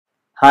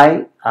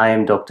Hi, I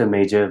am Dr.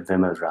 Major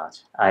Vimal Raj.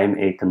 I am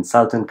a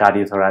consultant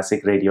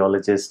cardiothoracic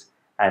radiologist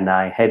and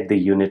I head the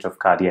unit of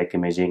cardiac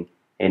imaging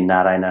in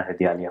Narayana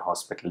Hridayalaya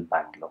Hospital,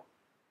 Bangalore.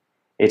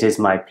 It is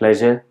my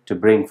pleasure to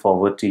bring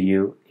forward to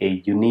you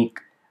a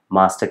unique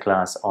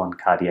masterclass on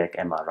cardiac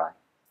MRI.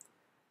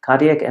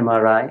 Cardiac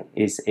MRI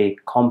is a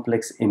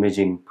complex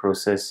imaging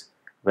process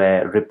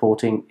where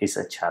reporting is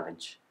a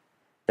challenge.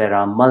 There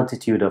are a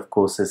multitude of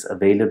courses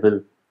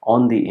available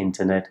on the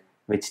internet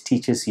which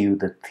teaches you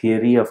the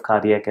theory of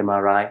cardiac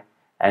MRI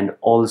and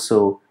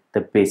also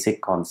the basic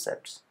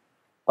concepts.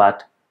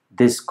 But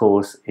this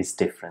course is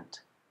different.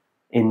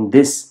 In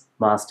this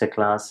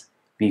masterclass,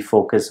 we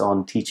focus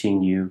on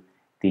teaching you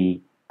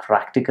the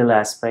practical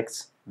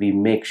aspects. We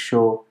make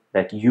sure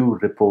that you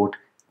report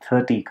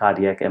 30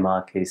 cardiac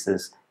MR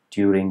cases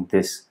during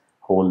this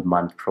whole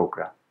month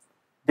program.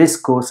 This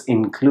course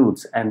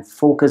includes and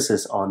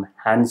focuses on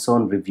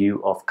hands-on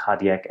review of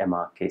cardiac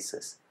MR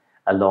cases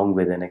along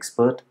with an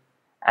expert,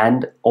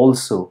 and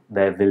also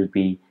there will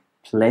be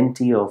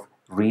plenty of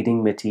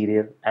reading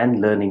material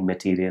and learning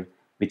material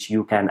which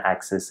you can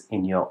access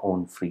in your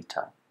own free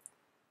time.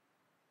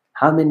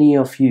 How many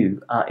of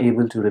you are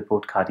able to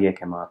report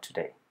cardiac MR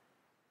today?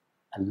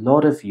 A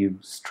lot of you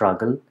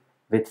struggle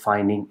with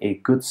finding a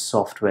good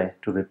software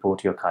to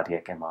report your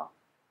cardiac MR.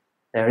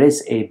 There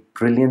is a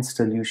brilliant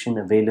solution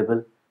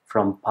available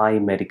from Pi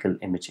Medical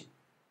Imaging.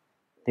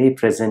 They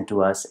present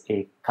to us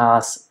a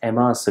CAAS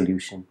MR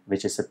solution,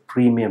 which is a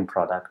premium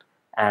product,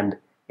 and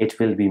it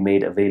will be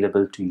made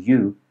available to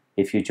you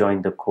if you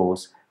join the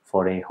course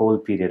for a whole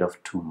period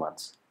of 2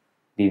 months.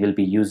 We will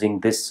be using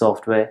this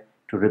software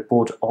to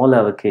report all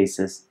our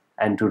cases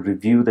and to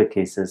review the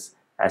cases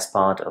as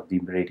part of the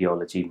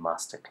Radiology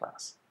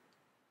Masterclass.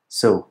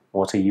 So,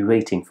 what are you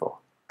waiting for?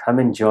 Come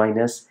and join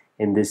us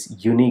in this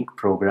unique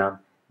program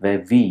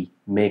where we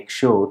make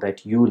sure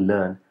that you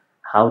learn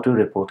how to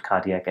report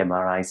cardiac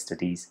MRI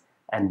studies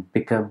and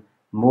become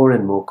more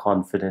and more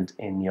confident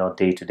in your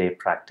day-to-day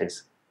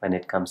practice when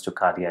it comes to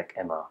cardiac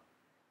MR.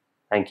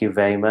 Thank you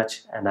very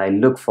much, and I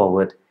look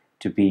forward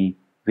to be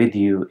with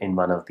you in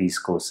one of these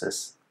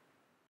courses.